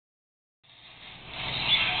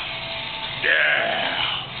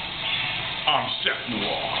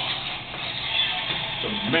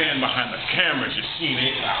man behind the cameras, you've seen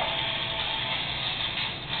it now.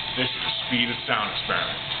 This is the speed of sound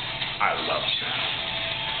experiment. I love sound.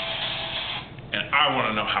 And I want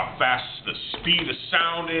to know how fast the speed of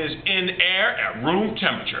sound is in air at room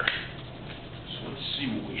temperature. So let's see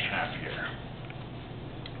what we have here.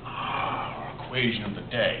 Our equation of the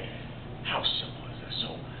day. How simple is this?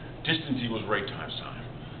 So distance equals rate times time.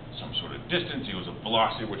 Some sort of distance equals a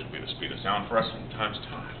velocity, which will be the speed of sound for us, and times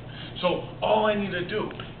time. So all I need to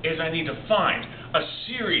do is I need to find a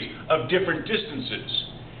series of different distances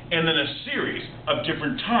and then a series of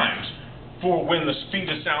different times for when the speed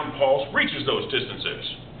of sound pulse reaches those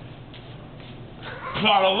distances.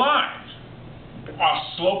 Plot a line. Our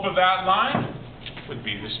slope of that line would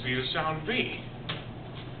be the speed of sound v.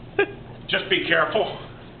 Just be careful.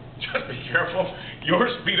 Just be careful. Your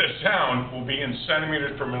speed of sound will be in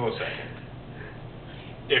centimeters per millisecond.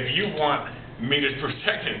 If you want meters per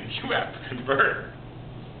second, you have to convert.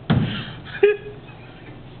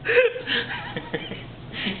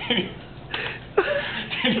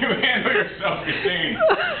 Can you handle yourself, Christine?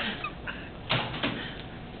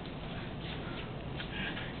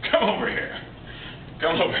 Come over here.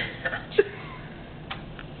 Come over here.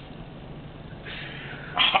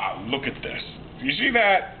 Ah, look at this. You see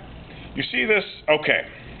that? You see this? Okay.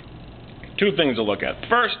 Two things to look at.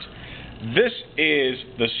 First, this is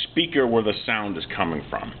the speaker where the sound is coming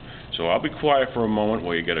from. So I'll be quiet for a moment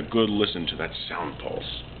while you get a good listen to that sound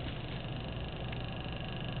pulse.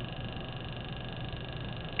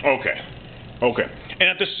 Okay. Okay. And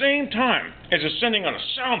at the same time as it's sending on a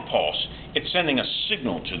sound pulse, it's sending a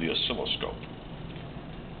signal to the oscilloscope.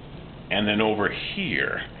 And then over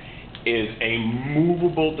here is a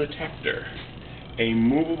movable detector. A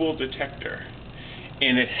movable detector.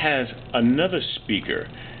 And it has another speaker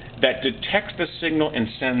that detects the signal and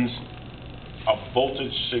sends a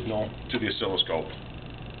voltage signal to the oscilloscope.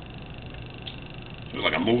 It's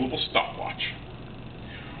like a movable stopwatch.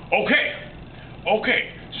 Okay.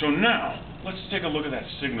 Okay. So now, let's take a look at that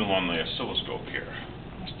signal on the oscilloscope here.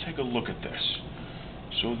 Let's take a look at this.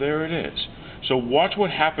 So there it is. So watch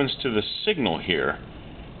what happens to the signal here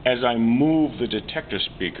as I move the detector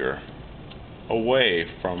speaker away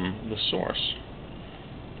from the source.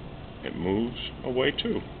 It moves away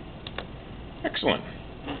too. Excellent.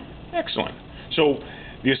 Excellent. So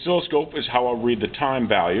the oscilloscope is how I'll read the time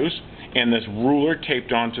values, and this ruler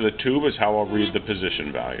taped onto the tube is how I'll read the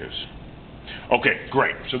position values. Okay,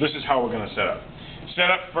 great. So this is how we're going to set up. Set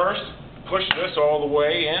up first, push this all the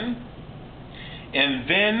way in, and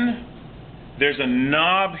then there's a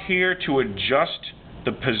knob here to adjust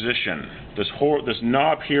the position. This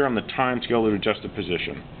knob here on the time scale to adjust the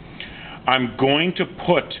position. I'm going to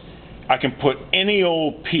put, I can put any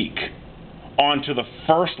old peak onto the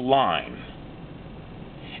first line,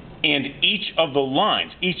 and each of the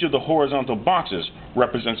lines, each of the horizontal boxes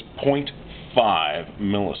represents 0.5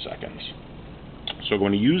 milliseconds. So I'm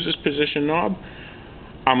going to use this position knob.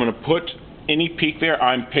 I'm going to put any peak there.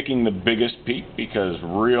 I'm picking the biggest peak because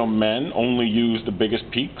real men only use the biggest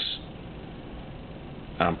peaks.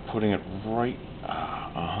 I'm putting it right,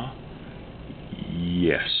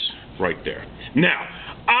 yes, right there. Now,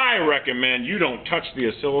 I recommend you don't touch the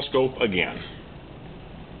oscilloscope again.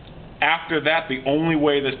 After that, the only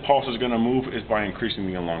way this pulse is going to move is by increasing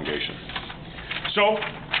the elongation. So,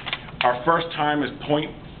 our first time is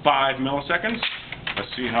 0.5 milliseconds.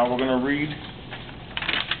 Let's see how we're going to read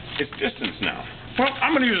its distance now. Well,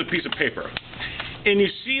 I'm going to use a piece of paper. And you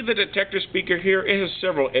see the detector speaker here? It has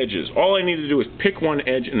several edges. All I need to do is pick one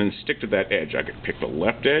edge and then stick to that edge. I could pick the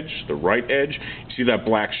left edge, the right edge. You see that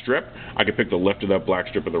black strip? I could pick the left of that black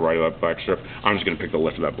strip or the right of that black strip. I'm just going to pick the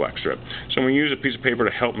left of that black strip. So I'm going to use a piece of paper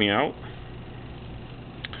to help me out.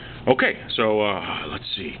 Okay, so let's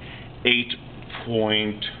see.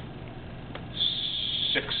 8.67.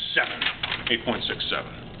 8.67.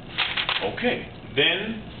 Okay,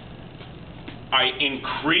 then I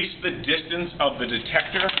increase the distance of the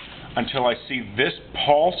detector until I see this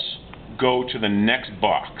pulse go to the next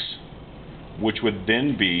box, which would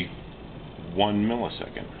then be 1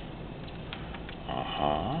 millisecond.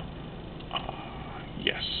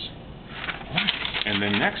 Yes. And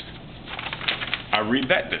then next, I read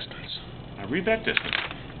that distance. I read that distance.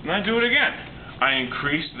 And I do it again. I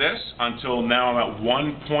increase this until now I'm at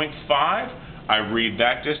 1.5. I read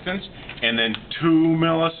that distance. And then 2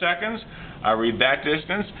 milliseconds. I read that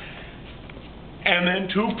distance. And then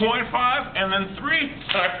 2.5. And then 3. And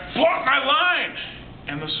I plot my line.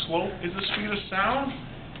 And the slope is the speed of sound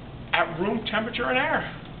at room temperature and air.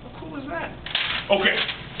 How cool is that? Okay.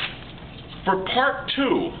 For part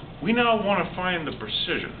 2, we now want to find the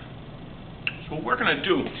precision. So what we're going to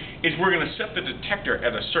do is we're going to set the detector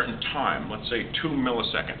at a certain time, let's say 2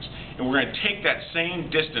 milliseconds, and we're going to take that same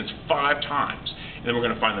distance 5 times, and then we're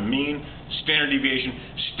going to find the mean, standard deviation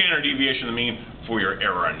of the mean for your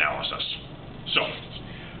error analysis. So,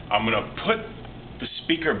 I'm going to put the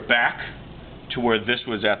speaker back to where this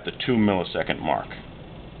was at the 2 millisecond mark.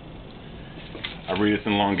 I read its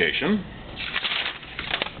elongation.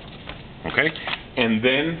 Okay, and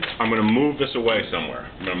then I'm going to move this away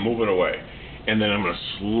somewhere. I'm going to move it away. And then I'm going to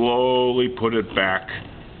slowly put it back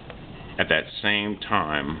at that same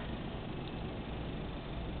time.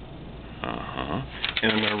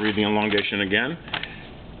 And I'm going to read the elongation again.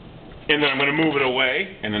 And then I'm going to move it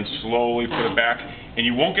away and then slowly put it back. And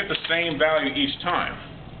you won't get the same value each time.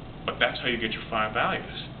 But that's how you get your 5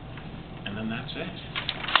 values. And then that's it.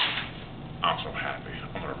 I'm so happy.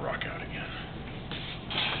 I'm going to rock out again.